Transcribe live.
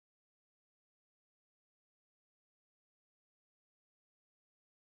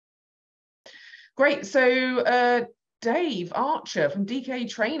Great. So Dave Archer from DKA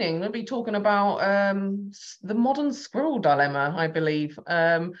Training, we'll be talking about the modern squirrel dilemma, I believe.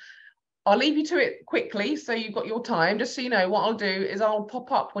 I'll leave you to it quickly so you've got your time. Just so you know, what I'll do is I'll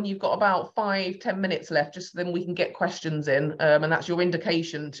pop up when you've got about 5-10 minutes left, just so then we can get questions in. And that's your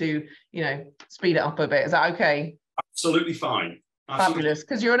indication to, speed it up a bit. Is that okay? Absolutely fine. Fabulous,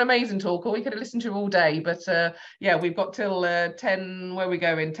 because you're an amazing talker. We could have listened to you all day, but yeah, we've got till 10, where we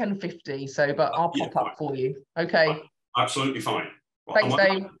going? 10:50. So, but I'll pop up for you. Okay. Absolutely fine. Thanks,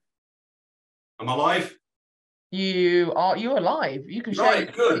 Dave. Am I live? You're live. You can share.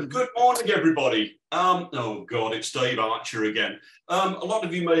 Right, good morning, everybody. Oh God, it's Dave Archer again. A lot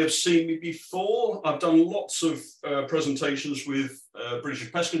of you may have seen me before. I've done lots of presentations with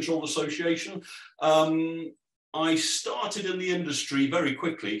British Pest Control Association. I started in the industry very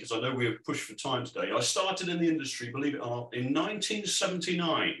quickly, because I know we have pushed for time today. I started in the industry, believe it or not, in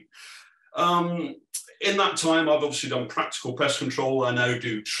 1979. In that time, I've obviously done practical pest control. I now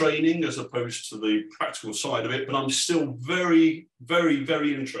do training as opposed to the practical side of it, but I'm still very, very,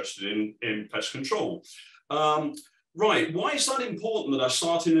 very interested in pest control. Right, why is that important that I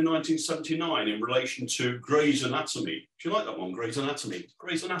started in 1979 in relation to Gray's Anatomy? Do you like that one, Gray's Anatomy?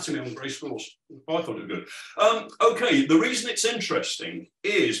 Gray's Anatomy on grey squirrels. I thought it was good. Okay, the reason it's interesting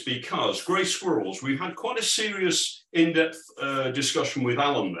is because grey squirrels, we've had quite a serious in-depth discussion with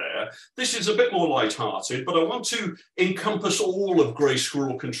Alan there. This is a bit more light-hearted, but I want to encompass all of grey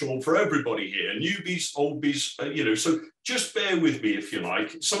squirrel control for everybody here, newbies, oldbies, so just bear with me if you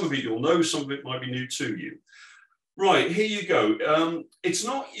like. Some of it you'll know, some of it might be new to you. Right, here you go. It's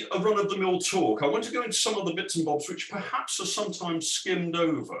not a run-of-the-mill talk. I want to go into some of the bits and bobs which perhaps are sometimes skimmed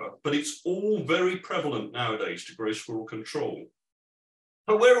over, but it's all very prevalent nowadays to grey squirrel control.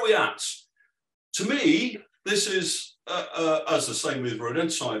 But where are we at? To me, this is, as the same with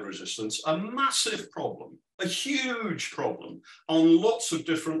rodenticide resistance, a massive problem, a huge problem on lots of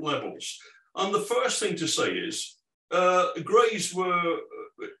different levels. And the first thing to say is, greys were,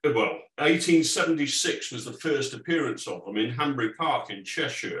 well, 1876 was the first appearance of them in Hanbury Park in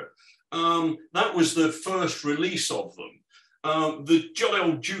Cheshire. That was the first release of them. The jolly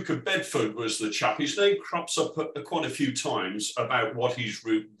old Duke of Bedford was the chap. His name crops up quite a few times about what he's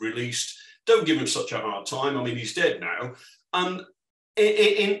released. Don't give him such a hard time. I mean, he's dead now. And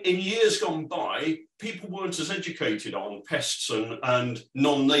in years gone by, people weren't as educated on pests and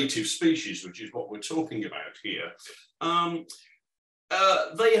non-native species, which is what we're talking about here.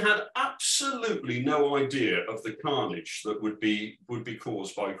 They had absolutely no idea of the carnage that would be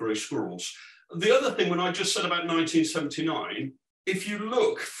caused by grey squirrels. The other thing, when I just said about 1979, if you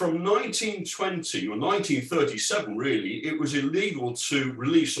look from 1920 or 1937, really, it was illegal to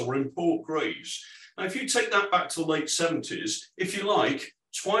release or import greys. Now, if you take that back to the late 70s, if you like,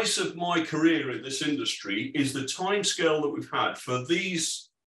 twice of my career in this industry is the timescale that we've had for these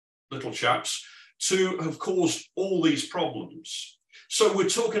little chaps to have caused all these problems. So we're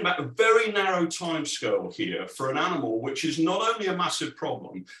talking about a very narrow timescale here for an animal which is not only a massive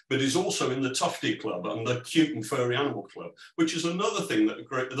problem, but is also in the Tufty Club and the Cute and Furry Animal Club, which is another thing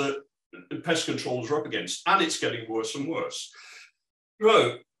that pest controllers are up against, and it's getting worse and worse.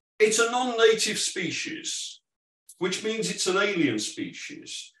 So it's a non-native species, which means it's an alien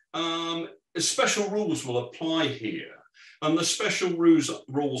species. Special rules will apply here. And the special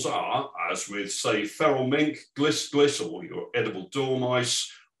rules are, as with, say, feral mink, gliss, or your edible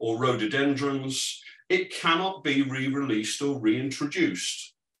dormice, or rhododendrons, it cannot be re-released or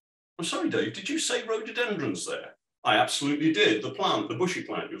reintroduced. I'm sorry, Dave, did you say rhododendrons there? I absolutely did. The plant, the bushy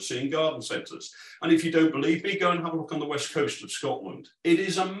plant you'll see in garden centres. And if you don't believe me, go and have a look on the west coast of Scotland. It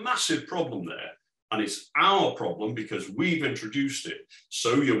is a massive problem there. And it's our problem because we've introduced it.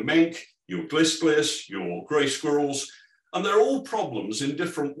 So your mink, your gliss, your grey squirrels, and they're all problems in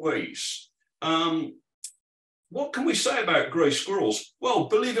different ways. What can we say about grey squirrels? Well,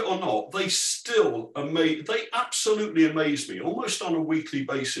 believe it or not, they still they absolutely amaze me, almost on a weekly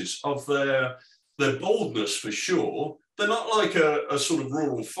basis, of their boldness for sure. They're not like a sort of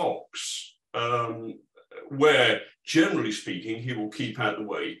rural fox, where generally speaking, he will keep out the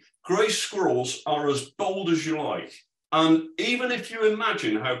way. Grey squirrels are as bold as you like. And even if you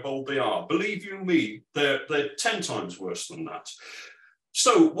imagine how bold they are, believe you me, they're 10 times worse than that.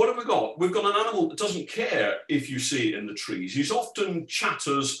 So what have we got? We've got an animal that doesn't care if you see it in the trees. He's often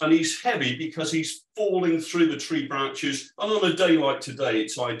chatters and he's heavy because he's falling through the tree branches. And on a day like today,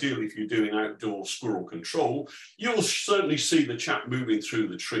 it's ideal if you're doing outdoor squirrel control. You'll certainly see the chap moving through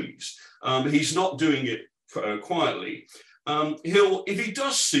the trees. He's not doing it quietly. If he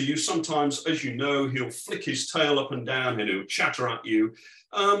does see you, sometimes, as you know, he'll flick his tail up and down and he'll chatter at you.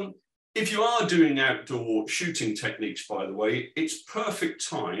 If you are doing outdoor shooting techniques, by the way, it's perfect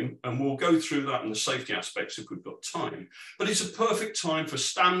time, and we'll go through that in the safety aspects if we've got time, but it's a perfect time for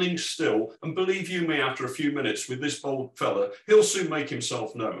standing still. And believe you me, after a few minutes with this bold fella, he'll soon make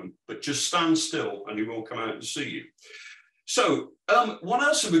himself known, but just stand still and he will come out and see you. So what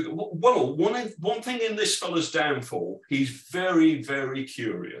else have we got? Well, one thing in this fella's downfall, he's very, very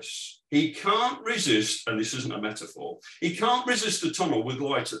curious. He can't resist, and this isn't a metaphor, he can't resist a tunnel with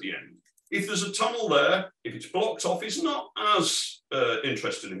light at the end. If there's a tunnel there, if it's blocked off, he's not as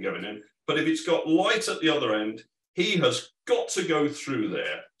interested in going in. But if it's got light at the other end, he has got to go through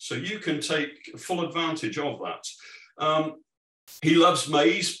there. So you can take full advantage of that. He loves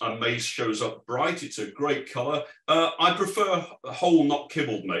maize, and maize shows up bright. It's a great colour. I prefer whole, not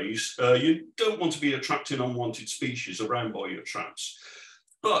kibbled maize. You don't want to be attracting unwanted species around by your traps.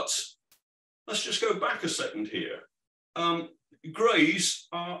 But let's just go back a second here. Greys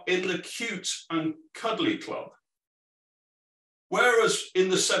are in the cute and cuddly club. Whereas in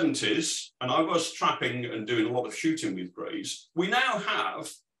the 70s, and I was trapping and doing a lot of shooting with greys, we now have,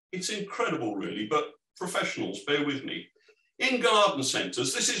 it's incredible really, but professionals, bear with me. In garden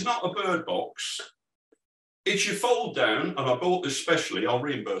centres, this is not a bird box. It's your fold down, and I bought this specially, I'll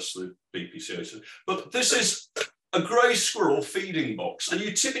reimburse the BPCA, but this is a grey squirrel feeding box, and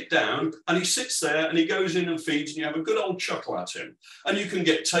you tip it down and he sits there and he goes in and feeds, and you have a good old chuckle at him. And you can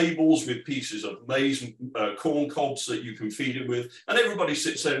get tables with pieces of maize, corn cobs that you can feed him with, and everybody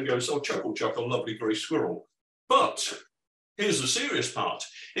sits there and goes, oh, chuckle, chuckle, lovely grey squirrel. But here's the serious part.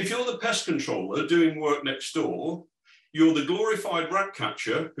 If you're the pest controller doing work next door, you're the glorified rat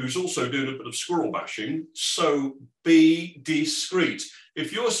catcher who's also doing a bit of squirrel bashing, so be discreet.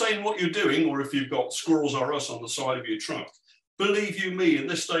 If you're saying what you're doing, or if you've got squirrels or us on the side of your truck, believe you me, in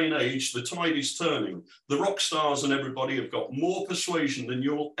this day and age, the tide is turning. The rock stars and everybody have got more persuasion than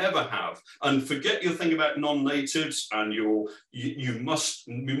you'll ever have. And forget your thing about non-natives, and you must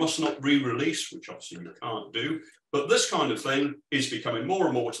not re-release, which obviously you can't do. But this kind of thing is becoming more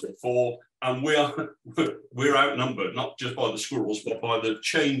and more to the fore, and we're outnumbered, not just by the squirrels, but by the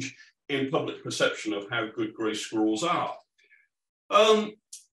change in public perception of how good grey squirrels are.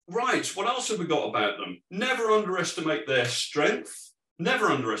 Right, what else have we got about them? Never underestimate their strength. Never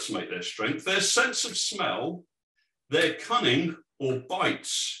underestimate their strength, their sense of smell, their cunning or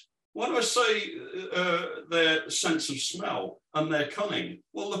bites. Why do I say their sense of smell and their cunning?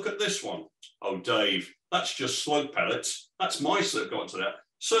 Well, look at this one. Oh, Dave, that's just slope pellets. That's mice that have got to that.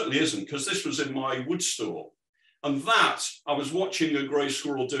 Certainly isn't, because this was in my wood store. And that, I was watching a grey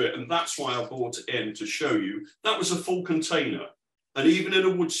squirrel do it, and that's why I brought it in to show you. That was a full container. And even in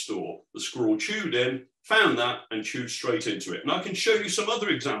a wood store, the squirrel chewed in, found that, and chewed straight into it. And I can show you some other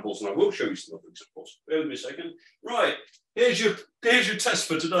examples, and I will show you some other examples. Bear with me a second. Right, here's your test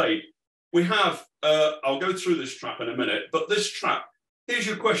for today. We have, I'll go through this trap in a minute, but this trap, here's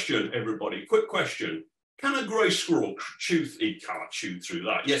your question, everybody. Quick question. Can a grey squirrel chew? He can't chew through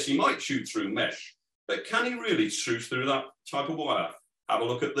that. Yes, he might chew through mesh, but can he really chew through that type of wire? Have a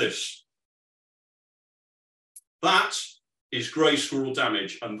look at this. That is grey squirrel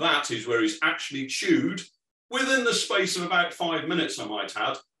damage, and that is where he's actually chewed within the space of about 5 minutes, I might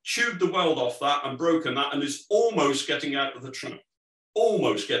add, chewed the weld off that and broken that, and is almost getting out of the trap.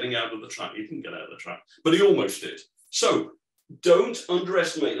 Almost getting out of the trap. He didn't get out of the trap, but he almost did. So don't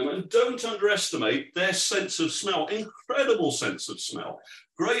underestimate them, and don't underestimate their sense of smell. Incredible sense of smell.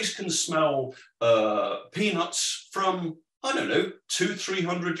 Greys can smell peanuts from, I don't know,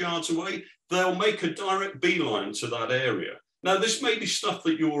 200-300 yards away. They'll make a direct beeline to that area. Now, this may be stuff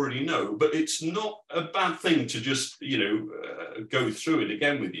that you already know, but it's not a bad thing to just, go through it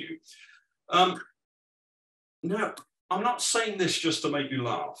again with you. Now, I'm not saying this just to make you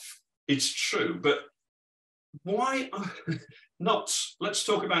laugh. It's true, but why nuts? Let's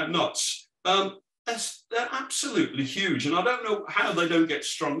talk about nuts. They're absolutely huge, and I don't know how they don't get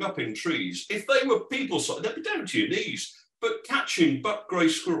strung up in trees. If they were people-sized, they'd be down to your knees. But catching buck grey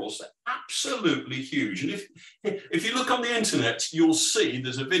squirrels, they're absolutely huge. And if you look on the internet, you'll see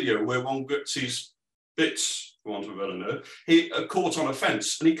there's a video where one gets his bits, for want of a better word, he caught on a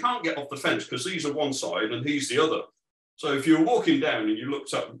fence, and he can't get off the fence because these are one side and he's the other. So if you're walking down and you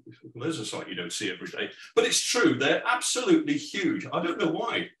looked up, well, there's a sight you don't see every day. But it's true, they're absolutely huge. I don't know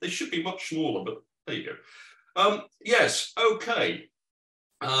why. They should be much smaller, but there you go. Yes, okay.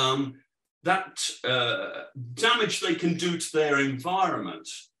 That damage they can do to their environment.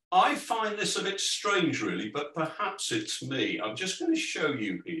 I find this a bit strange, really, but perhaps it's me. I'm just going to show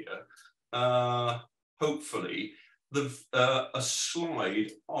you here, hopefully, a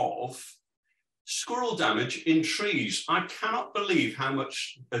slide of Squirrel damage in trees. I cannot believe how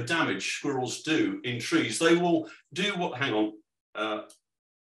much damage squirrels do in trees. They will do what, hang on,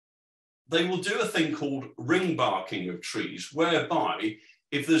 they will do a thing called ring barking of trees, whereby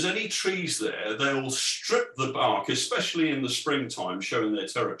if there's any trees there, they'll strip the bark, especially in the springtime, showing their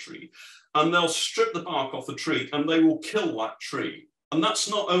territory, and they'll strip the bark off the tree and they will kill that tree. And that's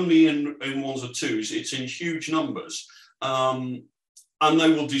not only in ones or twos, it's in huge numbers. And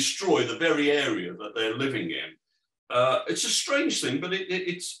they will destroy the very area that they're living in. It's a strange thing, but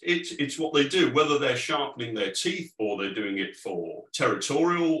it's what they do, whether they're sharpening their teeth or they're doing it for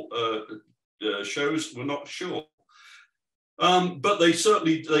territorial shows, we're not sure. But they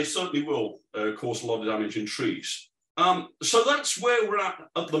certainly will cause a lot of damage in trees. So that's where we're at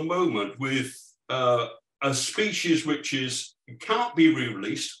the moment with a species which cannot be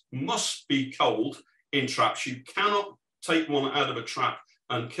re-released, must be culled in traps. You cannot take one out of a trap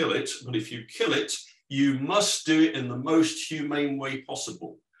and kill it, but if you kill it, you must do it in the most humane way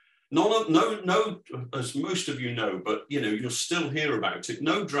possible. No, as most of you know, but you'll still hear about it,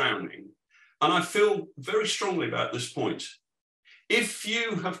 no drowning. And I feel very strongly about this point. If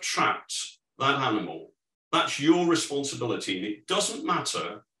you have trapped that animal, that's your responsibility. And it doesn't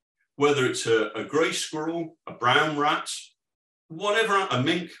matter whether it's a grey squirrel, a brown rat, whatever, a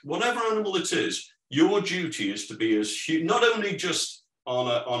mink, whatever animal it is, your duty is to be as not only just on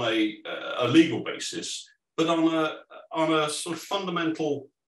a legal basis, but on a sort of fundamental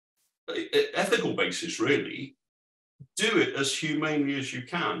ethical basis, really. Do it as humanely as you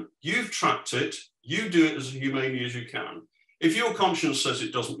can. You've trapped it, you do it as humanely as you can. If your conscience says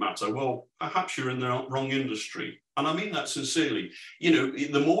it doesn't matter, well, perhaps you're in the wrong industry. And I mean that sincerely.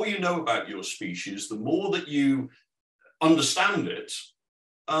 The more you know about your species, the more that you understand it,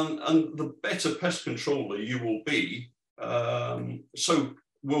 and the better pest controller you will be. So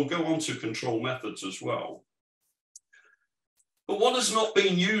we'll go on to control methods as well. But what has not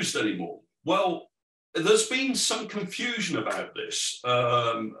been used anymore? Well, there's been some confusion about this,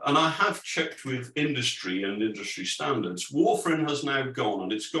 and I have checked with industry and industry standards. Warfarin has now gone,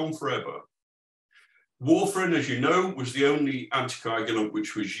 and it's gone forever. Warfarin, as you know, was the only anticoagulant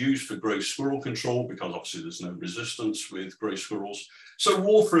which was used for grey squirrel control, because obviously there's no resistance with grey squirrels. So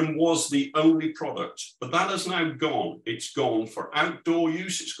warfarin was the only product, but that has now gone. It's gone for outdoor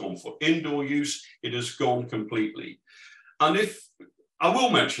use, it's gone for indoor use, it has gone completely. And if I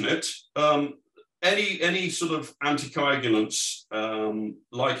will mention it, any sort of anticoagulants,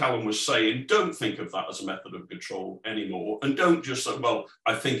 like Alan was saying, don't think of that as a method of control anymore. And don't just say, well,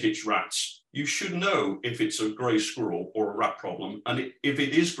 I think it's rats. You should know if it's a grey squirrel or a rat problem. And if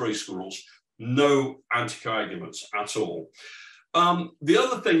it is grey squirrels, no anticoagulants at all. The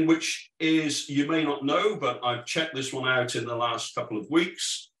other thing which is, you may not know, but I've checked this one out in the last couple of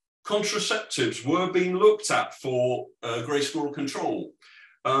weeks, contraceptives were being looked at for grey squirrel control.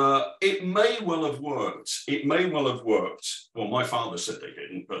 It may well have worked. It may well have worked. Well, my father said they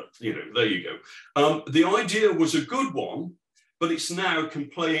didn't, but there you go. The idea was a good one, but it's now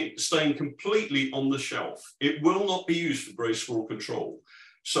staying completely on the shelf. It will not be used for grey squirrel control.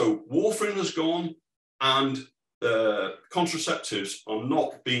 So warfarin has gone, and contraceptives are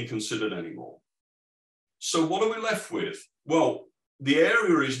not being considered anymore. So what are we left with? Well, the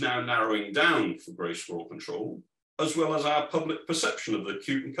area is now narrowing down for grey squirrel control, as well as our public perception of the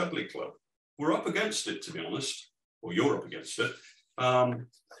cute and cuddly club. We're up against it, to be honest, or you're up against it.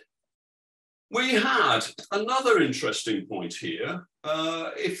 We had another interesting point here.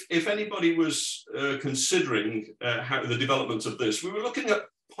 If anybody was considering how the development of this, we were looking at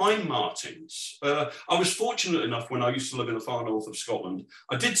pine martins. I was fortunate enough when I used to live in the far north of Scotland.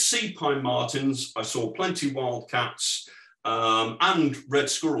 I did see pine martins. I saw plenty wildcats and red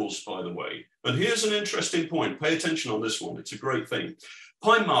squirrels, by the way. And here's an interesting point. Pay attention on this one. It's a great thing.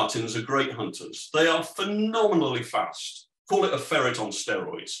 Pine martins are great hunters. They are phenomenally fast. Call it a ferret on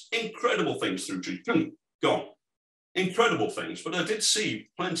steroids. Incredible things through trees. Gone. Incredible things. But I did see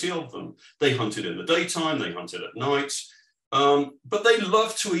plenty of them. They hunted in the daytime. They hunted at night. But they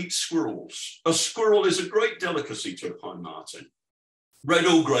love to eat squirrels. A squirrel is a great delicacy to a pine martin. Red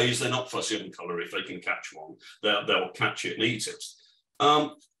or greys, they're not fussy on colour. If they can catch one, they'll catch it and eat it.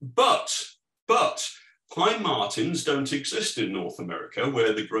 But pine martins don't exist in North America,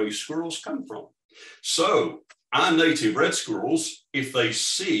 where the grey squirrels come from. So our native red squirrels, if they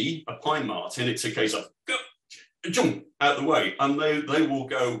see a pine martin, it's a case of go, jump out the way, and they will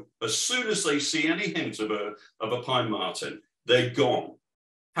go as soon as they see any hint of a pine martin, they're gone.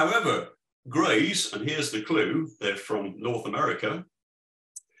 However, greys, and here's the clue, they're from North America,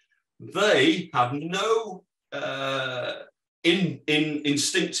 they have no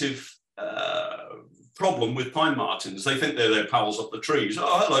instinctive problem with pine martins. They think they're their pals up the trees.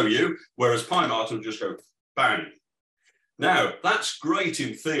 Oh, hello, you. Whereas pine martin will just go bang. Now, that's great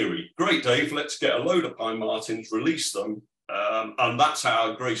in theory. Great, Dave. Let's get a load of pine martins, release them. And that's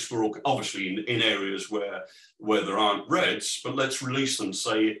how grey squirrel, obviously in areas where there aren't reds, but let's release them,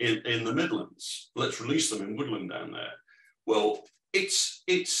 say, in the Midlands. Let's release them in woodland down there. Well, it's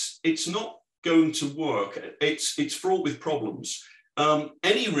not going to work. It's fraught with problems.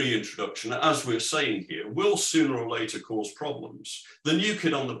 Any reintroduction, as we're saying here, will sooner or later cause problems. The new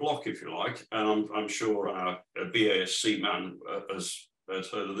kid on the block, if you like, and I'm sure our BASC man has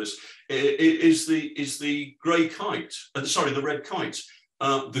heard of this, is the grey kite. Sorry, the red kite.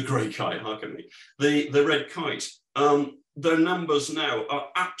 The grey kite, how can we? The red kite. Their numbers now are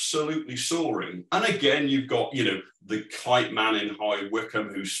absolutely soaring. And again, you've got, you know, the kite man in High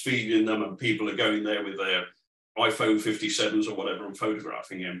Wycombe who's feeding them, and people are going there with their iPhone 57s or whatever and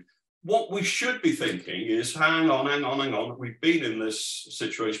photographing him. What we should be thinking is, hang on. We've been in this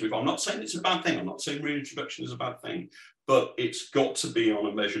situation before. I'm not saying it's a bad thing. I'm not saying reintroduction is a bad thing, but it's got to be on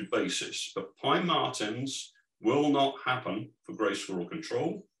a measured basis. But pine martins will not happen for grey squirrel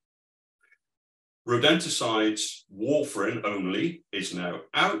control. Rodenticides, warfarin only, is now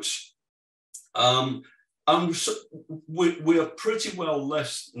out. And so we're pretty well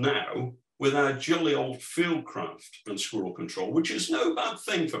left now with our jolly old fieldcraft and squirrel control, which is no bad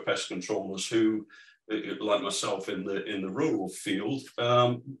thing for pest controllers who, like myself in the rural field,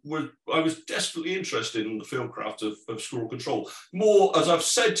 I was desperately interested in the fieldcraft of squirrel control. More, as I've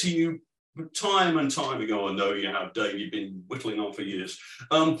said to you time and time ago, I know you have, Dave, you've been whittling on for years.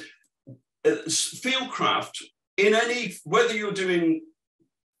 Fieldcraft, in any, whether you're doing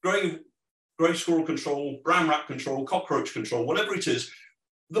grey squirrel control, brown rat control, cockroach control, whatever it is,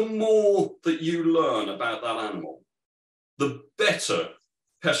 the more that you learn about that animal, the better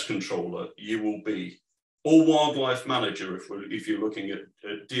pest controller you will be, or wildlife manager if you're looking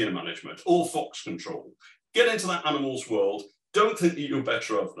at deer management, or fox control. Get into that animal's world. Don't think that you're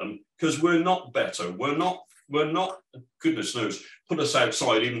better of them, because we're not better. We're not, goodness knows, put us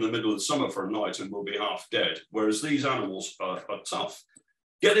outside even in the middle of the summer for a night and we'll be half dead, whereas these animals are tough.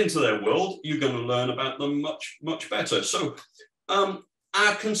 Get into their world, you're going to learn about them much, much better. So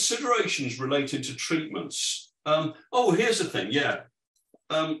our considerations related to treatments. Oh, here's the thing, yeah.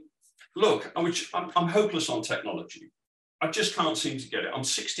 Look, I'm hopeless on technology. I just can't seem to get it. I'm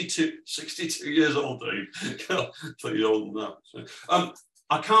 62 years old, Dave. So you're older than that. So,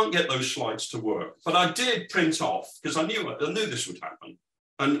 I can't get those slides to work, but I did print off, because I knew this would happen.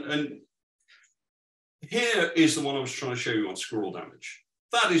 And here is the one I was trying to show you on squirrel damage.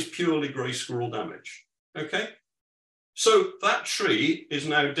 That is purely grey squirrel damage, okay? So that tree is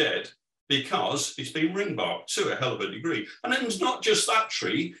now dead because it's been ring barked to a hell of a degree. And it's not just that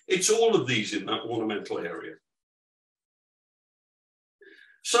tree, it's all of these in that ornamental area.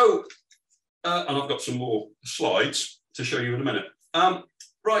 So, and I've got some more slides to show you in a minute.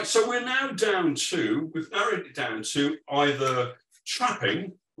 Right, so we're now down to, we've narrowed it down to either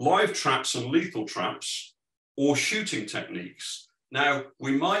trapping, live traps and lethal traps, or shooting techniques. Now,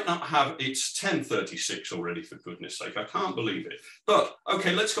 we might not have, it's 10:36 already, for goodness sake, I can't believe it. But,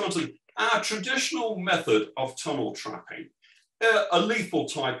 okay, let's go on to our traditional method of tunnel trapping, a lethal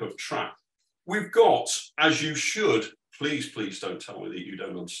type of trap. We've got, as you should, please don't tell me that you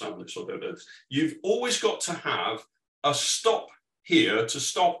don't understand this or don't know this. You've always got to have a stop here to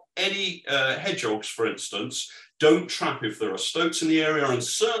stop any hedgehogs, for instance. Don't trap if there are stoats in the area, and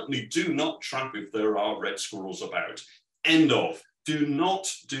certainly do not trap if there are red squirrels about. End of. Do not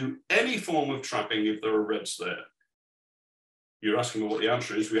do any form of trapping if there are reds there. You're asking me what the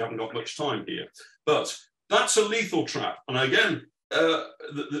answer is. We haven't got much time here. But that's a lethal trap. And again,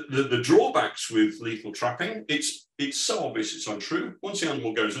 the drawbacks with lethal trapping, it's so obvious it's untrue. Once the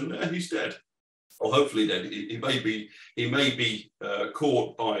animal goes in there, he's dead. Or hopefully dead. He may be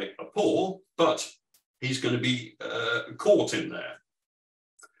caught by a paw, but he's going to be caught in there.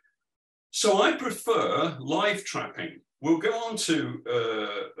 So I prefer live trapping. We'll go on to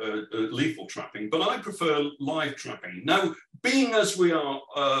lethal trapping, but I prefer live trapping. Now, being as we are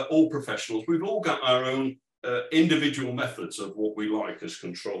all professionals, we've all got our own individual methods of what we like as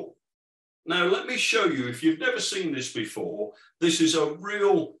control. Now, let me show you, if you've never seen this before, this is a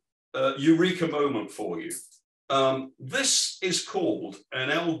real eureka moment for you. This is called an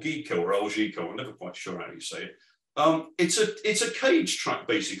Elgico or Elgico, I'm never quite sure how you say it. It's a cage trap,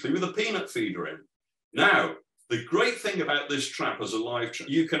 basically, with a peanut feeder in. Now, the great thing about this trap as a live trap,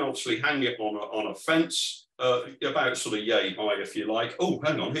 you can obviously hang it on a fence, about sort of yay high, if you like. Oh,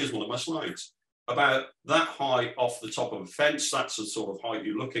 hang on, here's one of my slides. About that high off the top of a fence, that's the sort of height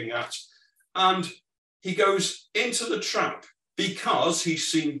you're looking at. And he goes into the trap because he's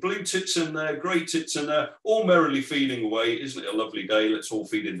seen blue tits in there, grey tits in there, all merrily feeding away. Isn't it a lovely day? Let's all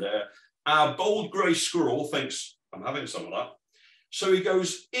feed in there. Our bold grey squirrel thinks, I'm having some of that. So he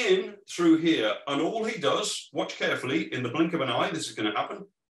goes in through here, and all he does, watch carefully, in the blink of an eye, this is going to happen.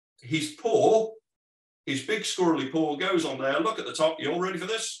 His paw, his big squirrely paw goes on there. Look at the top. You all ready for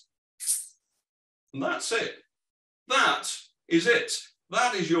this? And that's it. That is it.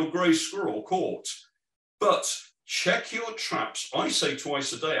 That is your grey squirrel caught. But check your traps. I say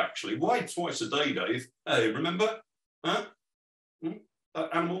twice a day, actually. Why twice a day, Dave? Hey, remember? Huh? That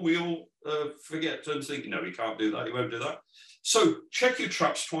animal we all forget and think, no, he can't do that. He won't do that. So check your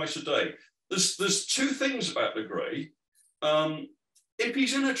traps twice a day. There's two things about the grey. If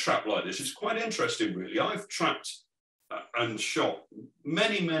he's in a trap like this, it's quite interesting, really. I've trapped and shot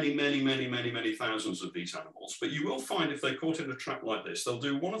many thousands of these animals, but you will find if they're caught in a trap like this, they'll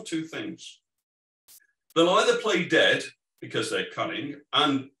do one of two things. They'll either play dead because they're cunning,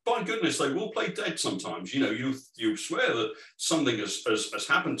 and by goodness, they will play dead sometimes. You know, you swear that something has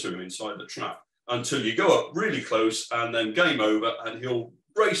happened to him inside the trap until you go up really close, and then game over, and he'll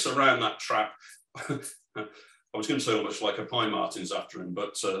race around that trap. I was going to say almost like a pine martin's after him,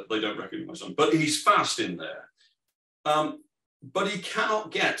 but they don't recognise him. But he's fast in there. But he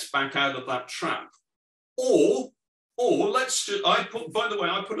cannot get back out of that trap. Or let's just, by the way,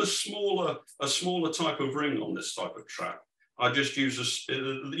 I put a smaller type of ring on this type of trap. I just use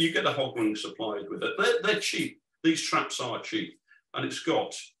you get a hog ring supplied with it. They're cheap. These traps are cheap. And it's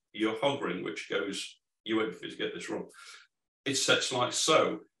got your hog ring, which goes, you won't be able to get this wrong. It sets like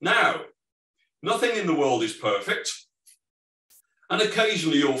so. Now, nothing in the world is perfect. And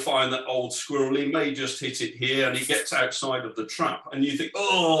occasionally you'll find that old squirrel, he may just hit it here and he gets outside of the trap. And you think,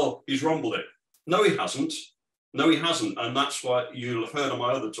 oh, he's rumbled it. No, he hasn't. No, he hasn't. And that's why you'll have heard on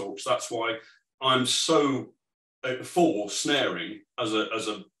my other talks. That's why I'm so for snaring as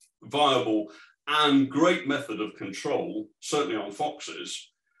a viable and great method of control, certainly on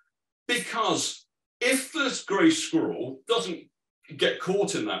foxes. Because if this grey squirrel doesn't get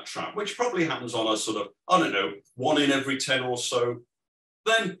caught in that trap, which probably happens on a sort of, I don't know, 1 in every 10 or so,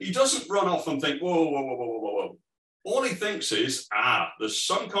 then he doesn't run off and think, whoa, whoa, whoa, whoa, whoa, whoa. All he thinks is, there's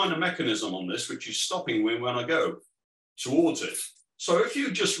some kind of mechanism on this which is stopping me when I go towards it. So if you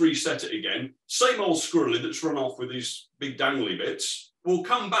just reset it again, same old squirrely that's run off with these big dangly bits will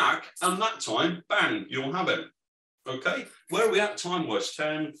come back, and that time, bang, you'll have him. Okay, where are we at time-wise?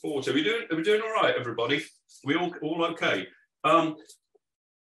 10:40. Are we doing all right, everybody? We all okay?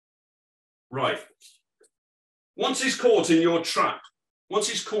 Right. Once he's caught in your trap,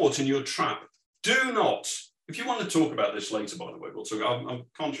 do not, if you want to talk about this later, by the way, we'll talk, I'm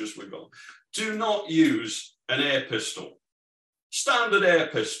conscious we've got, do not use an air pistol. Standard air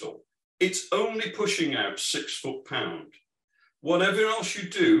pistol. It's only pushing out 6 foot-pound. Whatever else you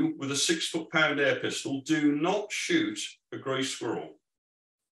do with a 6 foot-pound air pistol, do not shoot a grey squirrel.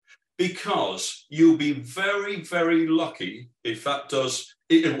 Because you'll be very, very lucky if that does,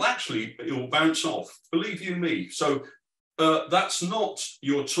 it will bounce off, believe you me. So that's not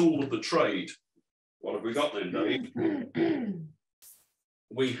your tool of the trade. What have we got then, Dave?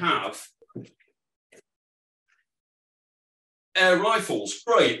 We have air rifles.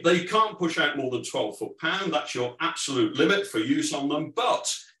 Great, they can't push out more than 12 foot-pound. That's your absolute limit for use on them.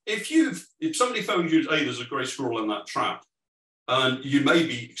 But if somebody phones you, hey, there's a grey squirrel in that trap, and you may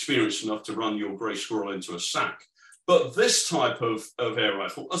be experienced enough to run your grey squirrel into a sack. But this type of air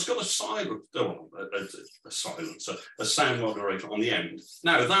rifle has got a silencer, a sound moderator on the end.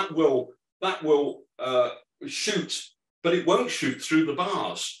 Now that will shoot, but it won't shoot through the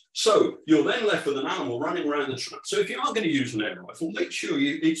bars. So you're then left with an animal running around the trap. So if you are going to use an air rifle, make sure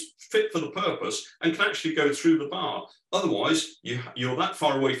it's fit for the purpose and can actually go through the bar. Otherwise, you're that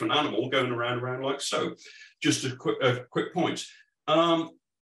far away from an animal going around like so. Just a quick point.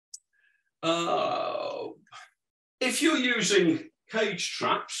 If you're using cage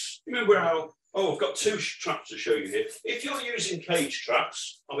traps, remember how, I've got 2 traps to show you here. If you're using cage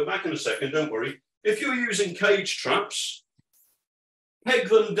traps, I'll be back in a second, don't worry. If you're using cage traps, peg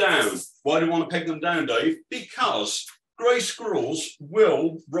them down. Why do you want to peg them down, Dave? Because grey squirrels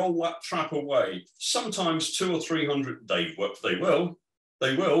will roll that trap away. Sometimes 200 or 300, they will.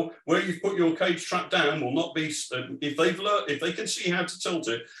 Where you've put your cage trap down will not be, if they can see how to tilt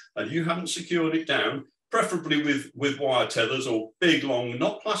it and you haven't secured it down, preferably with wire tethers or big, long,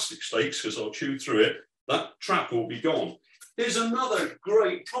 not plastic stakes, because I'll chew through it, that trap will be gone. Here's another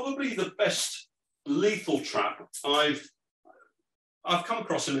great, probably the best lethal trap I've come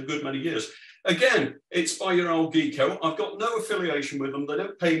across in a good many years. Again, it's by your old Geeko. I've got no affiliation with them. They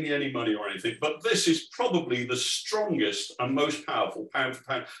don't pay me any money or anything, but this is probably the strongest and most powerful pound for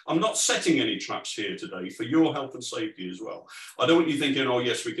pound. I'm not setting any traps here today for your health and safety as well. I don't want you thinking, oh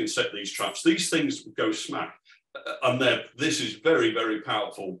yes, we can set these traps. These things go smack. And this is very, very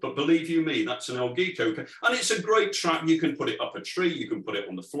powerful. But believe you me, that's an El Geeko. And it's a great trap. You can put it up a tree. You can put it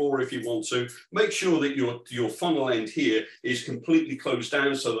on the floor if you want to. Make sure that your funnel end here is completely closed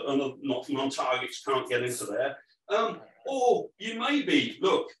down so that non-targets can't get into there. Or you may be,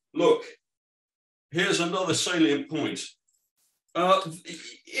 look, here's another salient point.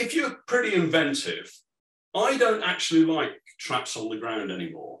 If you're pretty inventive, I don't actually like traps on the ground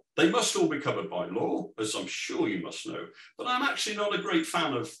anymore. They must all be covered by law, as I'm sure you must know, but I'm actually not a great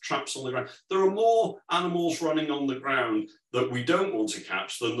fan of traps on the ground. There are more animals running on the ground that we don't want to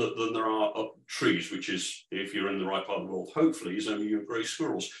catch than there are up trees, which is, if you're in the right part of the world, hopefully is only your grey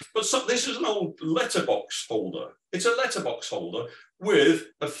squirrels. But this is an old letterbox holder. It's a letterbox holder with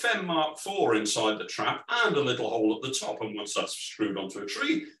a Fen Mark IV inside the trap and a little hole at the top. And once that's screwed onto a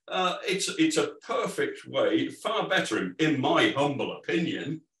tree, it's a perfect way, far better, in my humble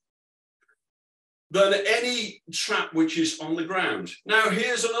opinion, than any trap which is on the ground. Now,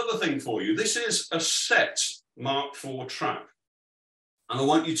 here's another thing for you. This is a set Mark IV trap. And I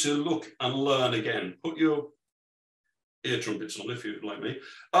want you to look and learn again. Put your ear trumpets on if you'd like me.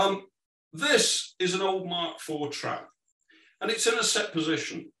 This is an old Mark IV trap. And it's in a set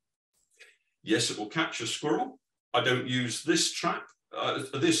position. Yes, it will catch a squirrel. I don't use this trap,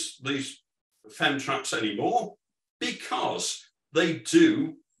 these Fen traps anymore because they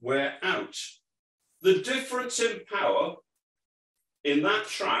do wear out. The difference in power in that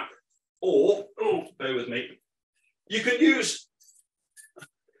trap, or, oh, bear with me, you can use,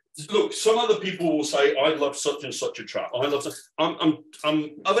 look, some other people will say, I love such and such a trap. I love such, I'm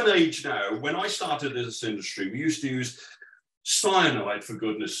of an age now, when I started in this industry, we used to use cyanide, for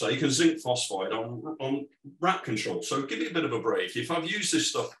goodness sake, and zinc phosphide on rat control. So give me a bit of a break. If I've used this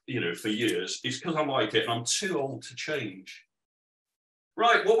stuff, for years, it's because I like it and I'm too old to change.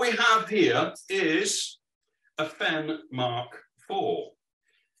 Right, what we have here is a Fen Mark IV.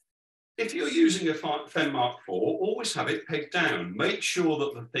 If you're using a Fen Mark IV, always have it pegged down. Make sure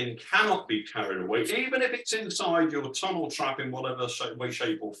that the thing cannot be carried away, even if it's inside your tunnel trap in whatever way,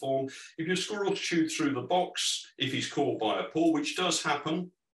 shape or form. If your squirrel chewed through the box, if he's caught by a paw, which does happen,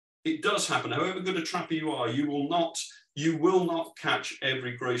 it does happen. However good a trapper you are, you will not catch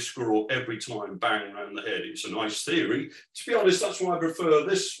every grey squirrel every time bang around the head. It's a nice theory. To be honest, that's why I prefer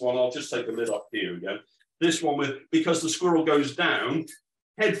this one. I'll just take a lid up here again. This one because the squirrel goes down,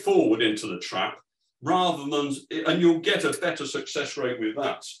 head forward into the trap, rather than, and you'll get a better success rate with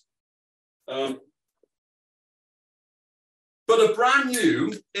that. But a brand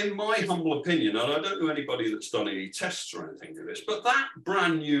new, in my humble opinion, and I don't know anybody that's done any tests or anything to this, but that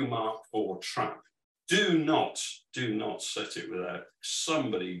brand new Mark IV trap, do not set it without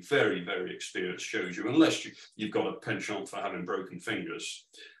somebody very, very experienced shows you, unless you've got a penchant for having broken fingers.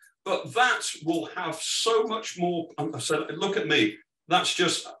 But that will have so much more. So look at me. That's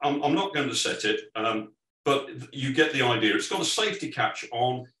just, I'm not going to set it, but you get the idea. It's got a safety catch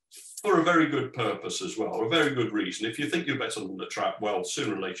on for a very good purpose as well, a very good reason. If you think you're better than the trap, well,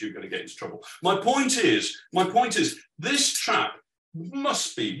 sooner or later you're going to get into trouble. My point is, this trap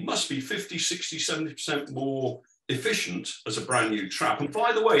must be 50, 60, 70% more efficient as a brand new trap. And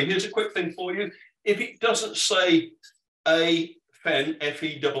by the way, here's a quick thing for you. If it doesn't say a Fen,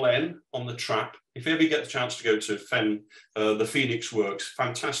 F-E-N-N on the trap, if you ever get the chance to go to Fen, the Phoenix Works,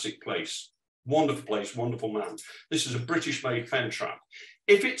 fantastic place, wonderful man. This is a British-made Fen trap.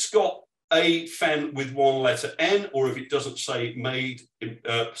 If it's got a Fen with one letter N, or if it doesn't say Mark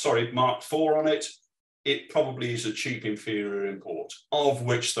IV on it, it probably is a cheap inferior import, of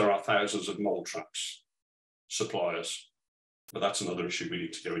which there are thousands of mole traps suppliers. But that's another issue we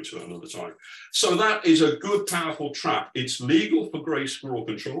need to go into another time. So that is a good, powerful trap. It's legal for grey squirrel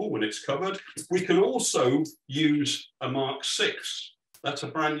control when it's covered. We can also use a Mark VI. That's a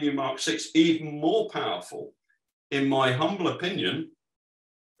brand new Mark VI, even more powerful. In my humble opinion,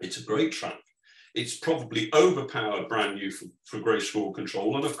 it's a great trap. It's probably overpowered brand new for grey squirrel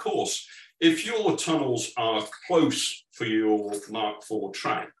control. And of course, if your tunnels are close for your Mark IV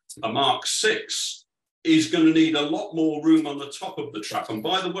trap, a Mark VI is going to need a lot more room on the top of the trap. And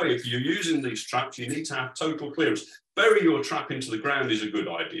by the way, if you're using these traps, you need to have total clearance. Bury your trap into the ground is a good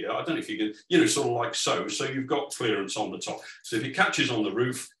idea. I don't know if you can, sort of like so you've got clearance on the top. So if it catches on the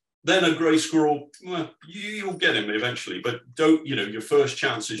roof, then a grey squirrel, well, you'll get him eventually, but don't, your first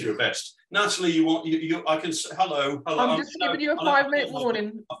chance is your best. Natalie, I can say, hello. I'm just giving you a 5-minute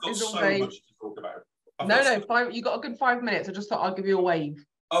warning. I've got so much to talk about? No, you got a good 5 minutes. I just thought I'd give you a wave.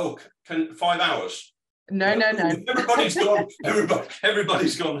 Oh, 5 hours? No. Everybody's gone.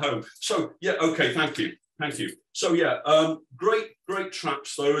 Everybody's gone home. So yeah, okay. Thank you. So yeah, great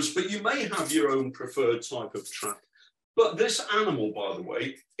traps those. But you may have your own preferred type of trap. But this animal, by the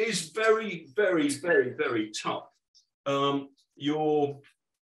way, is very, very, very, very tough.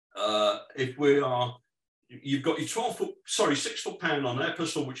 You've got your 6 foot pound on air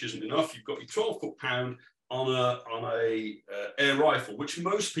pistol, which isn't enough. You've got your 12 foot pound on a air rifle, which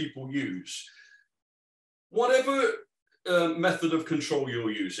most people use. Whatever method of control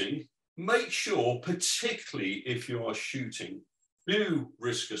you're using, make sure, particularly if you are shooting, do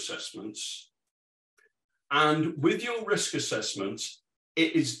risk assessments. And with your risk assessments,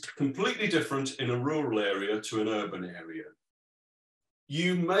 it is completely different in a rural area to an urban area.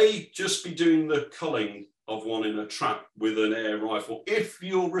 You may just be doing the culling of one in a trap with an air rifle if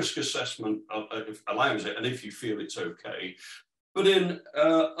your risk assessment allows it and if you feel it's okay. But in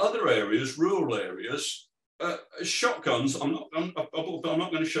other areas, rural areas, shotguns, I'm not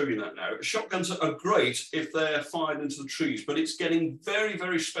going to show you that now. Shotguns are great if they're fired into the trees, but it's getting very,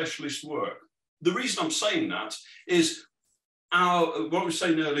 very specialist work. The reason I'm saying that is what I was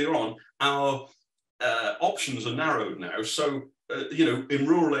saying earlier on, our options are narrowed now. So, in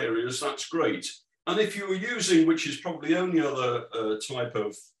rural areas, that's great. And if you were using, which is probably the only other type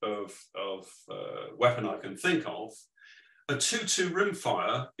of weapon I can think of, a 2-2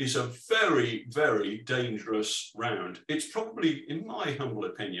 rimfire is a very, very dangerous round. It's probably, in my humble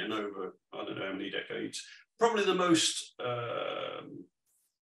opinion, over, I don't know how many decades, probably the most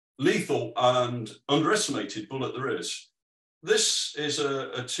lethal and underestimated bullet there is. This is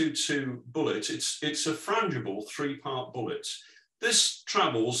a 2-2 bullet. It's a frangible 3-part bullet. This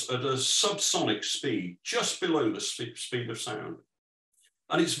travels at a subsonic speed, just below the speed of sound.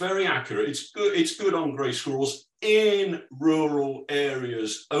 And it's very accurate. It's good on grey squirrels in rural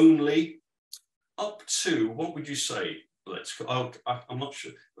areas only, up to, what would you say? I'm not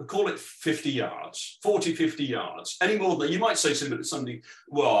sure. We'll call it 50 yards, 40, 50 yards. Any more than that, you might say somebody,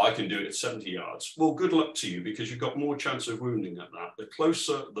 well, I can do it at 70 yards. Well, good luck to you, because you've got more chance of wounding at that. The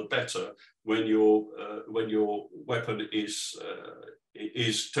closer, the better when your weapon is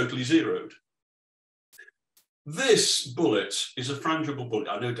totally zeroed. This bullet is a frangible bullet.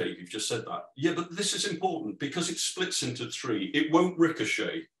 I know, Dave, you've just said that. Yeah, but this is important because it splits into 3. It won't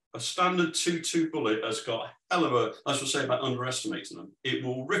ricochet. A standard 2-2 bullet has got a hell of a, as we'll say about underestimating them, it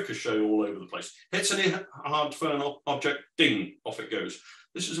will ricochet all over the place. Hits any hard firm object, ding, off it goes.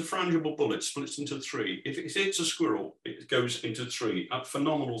 This is a frangible bullet, splits into 3. If it hits a squirrel, it goes into 3 at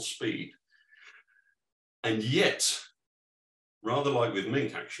phenomenal speed. And yet, rather like with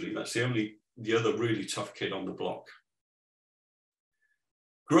mink, actually, that's the other really tough kid on the block.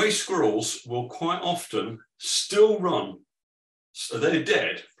 Grey squirrels will quite often still run. So they're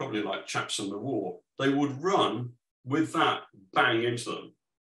dead, probably like chaps in the war. They would run with that bang into them.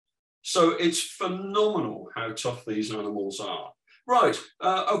 So it's phenomenal how tough these animals are. Right,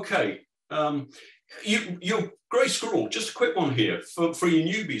 okay. Your grey squirrel, just a quick one here for your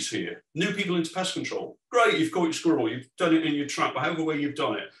newbies here, new people into pest control. Great, you've caught your squirrel, you've done it in your trap, however way you've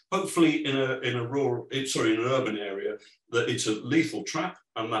done it. Hopefully in an urban area, that it's a lethal trap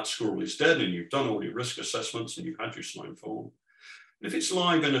and that squirrel is dead and you've done all your risk assessments and you've had your slime form. If it's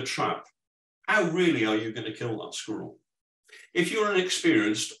live in a trap, how really are you going to kill that squirrel? If you're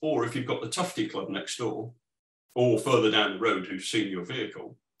inexperienced, or if you've got the Tufty Club next door, or further down the road who's seen your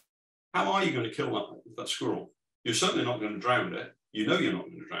vehicle, how are you going to kill that squirrel? You're certainly not going to drown it. You know you're not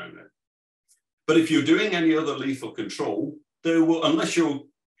going to drown it. But if you're doing any other lethal control, there will, unless you're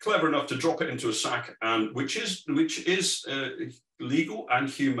clever enough to drop it into a sack, and which is legal and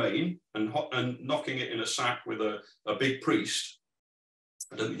humane, and knocking it in a sack with a big priest.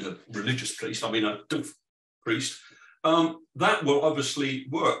 I don't mean a religious priest, I mean a doof priest. That will obviously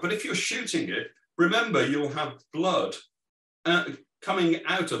work. But if you're shooting it, remember you'll have blood coming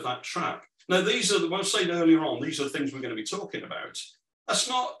out of that trap. Now, these are, what I was saying earlier on, these are the things we're going to be talking about. That's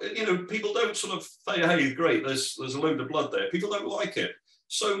not, people don't sort of say, hey, great, there's a load of blood there. People don't like it.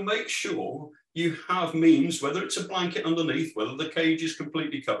 So make sure you have means, whether it's a blanket underneath, whether the cage is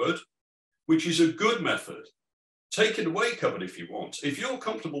completely covered, which is a good method. Take it away covered if you want, if you're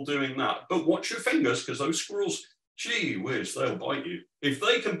comfortable doing that. But watch your fingers, because those squirrels, gee whiz, they'll bite you. If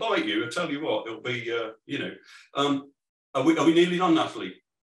they can bite you, I tell you what, it'll be, are we nearly done, Natalie?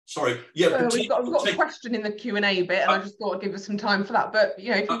 Sorry. Yeah, we've got a question in the Q&A bit, and I just thought I'd give us some time for that. But,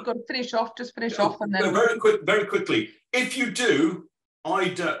 if you've got to finish off, just finish off. And then very quickly, if you do,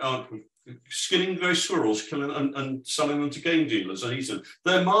 skinning grey squirrels, killing and selling them to game dealers and eating them.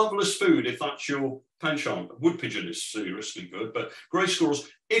 They're marvellous food if that's your penchant. Wood pigeon is seriously good, but grey squirrels,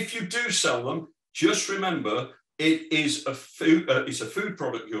 if you do sell them, just remember it is a food. It's a food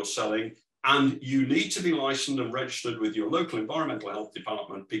product you're selling, and you need to be licensed and registered with your local environmental health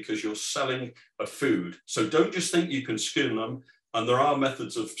department because you're selling a food. So don't just think you can skin them. And there are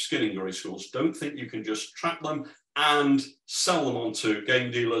methods of skinning grey squirrels. Don't think you can just trap them and sell them onto game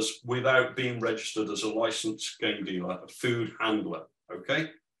dealers without being registered as a licensed game dealer, a food handler, okay?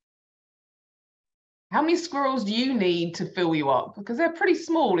 How many squirrels do you need to fill you up? Because they're pretty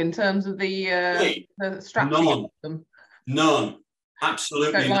small in terms of the straps. None. None.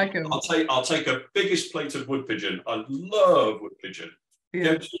 Absolutely. Don't like them. I'll take a biggest plate of wood pigeon. I love wood pigeon.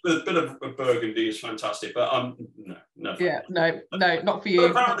 Yeah, a bit of burgundy is fantastic, but no. Yeah, no, not for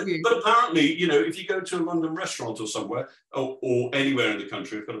you. But apparently, you know, if you go to a London restaurant or somewhere, or anywhere in the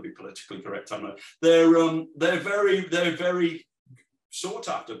country, I've got to be politically correct, I know. They're very sought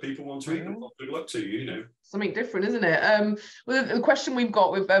after. People want to eat them. Good luck to you, you know. Something different, isn't it? Well, the question we've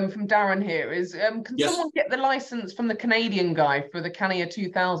got with from Darren here is, can someone get the license from the Canadian guy for the Canea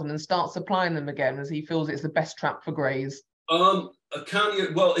 2000 and start supplying them again, as he feels it's the best trap for greys? Well,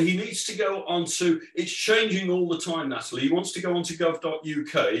 he needs to go onto, it's changing all the time, Natalie. He wants to go onto gov.uk,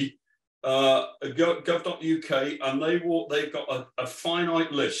 and they've got a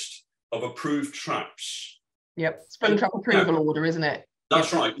finite list of approved traps. Yep, spring trap approval order, isn't it?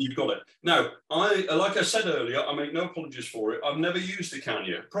 That's right, you've got it. Now, like I said earlier, I make no apologies for it. I've never used a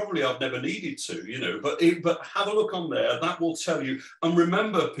Canea. Probably I've never needed to, you know, but have a look on there. That will tell you. And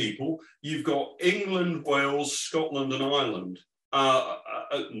remember, people, you've got England, Wales, Scotland, and Ireland,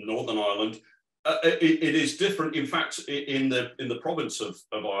 Northern Ireland. It is different, in fact, in the province of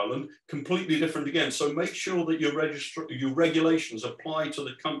Ireland, completely different again. So make sure that your regulations apply to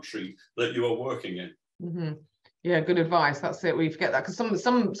the country that you are working in. Mm-hmm. Yeah, good advice. That's it. We forget that because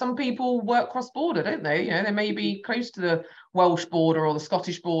some people work cross border, don't they? You know, they may be close to the Welsh border or the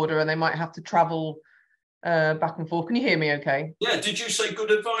Scottish border, and they might have to travel back and forth. Can you hear me? Okay. Yeah. Did you say good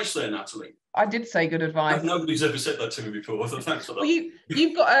advice there, Natalie? I did say good advice. Nobody's ever said that to me before, so thanks for that. Well,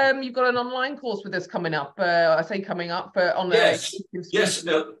 you've got an online course with us coming up. I say coming up, on yes.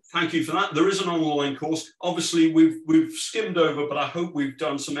 Thank you for that. There is an online course. Obviously, we've skimmed over, but I hope we've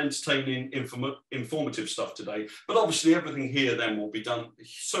done some entertaining, informative stuff today. But obviously, everything here then will be done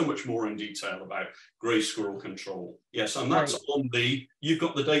so much more in detail about grey squirrel control. Yes, and that's on the. You've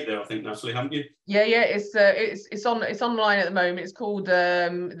got the date there, I think, Natalie, haven't you? Yeah. It's online at the moment. It's called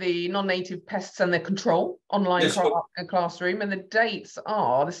the Non-Native Pests and their Control online classroom, and the dates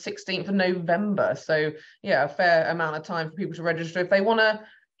are the 16th of November. So yeah, a fair amount of time for people to register if they want to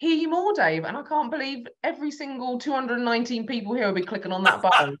hear you more, Dave. And I can't believe every single 219 people here will be clicking on that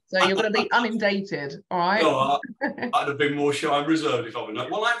button. So you're going to be inundated, all right? No, I'd have been more shy and reserved if I were not.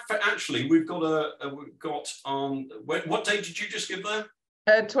 Well, actually, we've got what date did you just give there?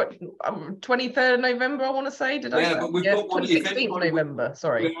 23rd of November, I want to say. Did I? Yeah, but we've got one. 16th of November.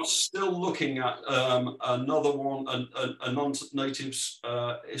 Sorry. We are still looking at another one, a non-natives,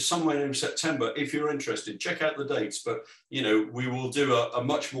 somewhere in September. If you're interested, check out the dates. But you know, we will do a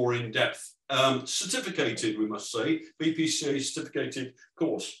much more in-depth, certificated, we must say, BPCA certificated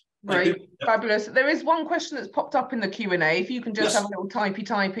course. Great, fabulous. There is one question that's popped up in the Q&A. If you can just have a little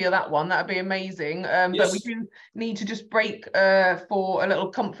typey of that one, that'd be amazing. But we do need to just break for a little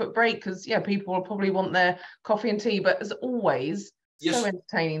comfort break because people will probably want their coffee and tea. But as always, so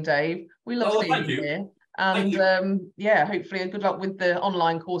entertaining, Dave. We love seeing you here. And hopefully good luck with the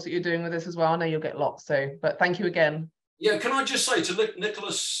online course that you're doing with us as well. I know you'll get lots. But thank you again. Yeah, can I just say to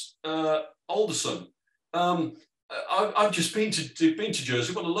Nicholas Alderson, I've just been to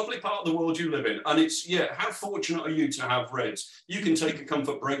Jersey. What a lovely part of the world you live in, and it's how fortunate are you to have reds? You can take a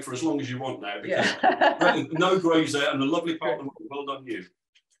comfort break for as long as you want now because no greys there, and a lovely part of the world. Well done, you.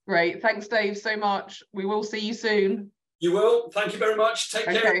 Great, thanks, Dave, so much. We will see you soon. You will. Thank you very much. Take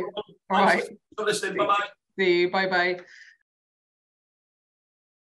care. All right. For listening. Bye bye. See you. Bye bye.